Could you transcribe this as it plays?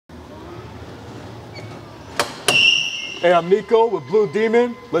Hey, I'm Nico with Blue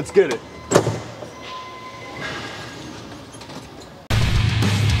Demon. Let's get it.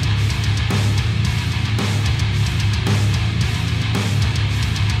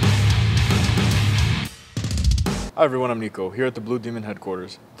 Hi everyone, I'm Nico, here at the Blue Demon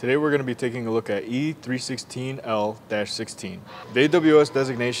headquarters. Today we're going to be taking a look at E316L-16. The AWS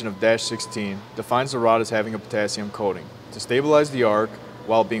designation of -16 defines the rod as having a potassium coating to stabilize the arc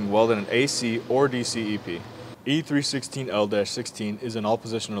while being welded in AC or DCEP. E316L-16 is an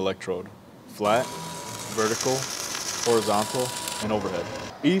all-position electrode, flat, vertical, horizontal, and overhead.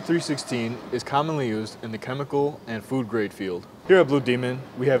 E316 is commonly used in the chemical and food grade field. Here at Blue Demon,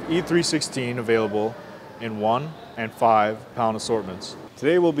 we have E316 available in 1 and 5 pound assortments.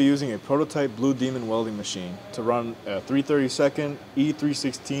 Today we'll be using a prototype Blue Demon welding machine to run a 332nd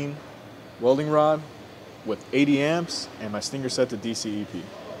E316 welding rod with 80 amps and my stinger set to DCEP.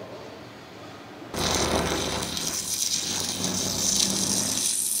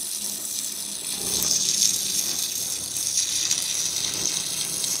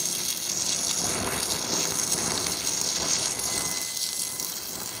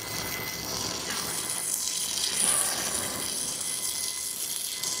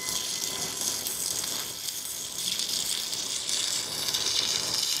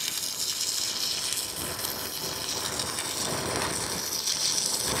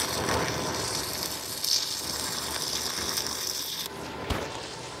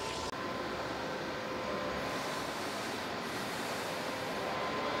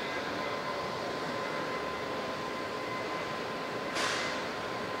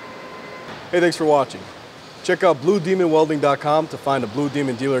 Hey, thanks for watching. Check out BlueDemonWelding.com to find a Blue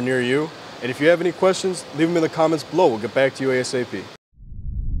Demon dealer near you. And if you have any questions, leave them in the comments below. We'll get back to you ASAP.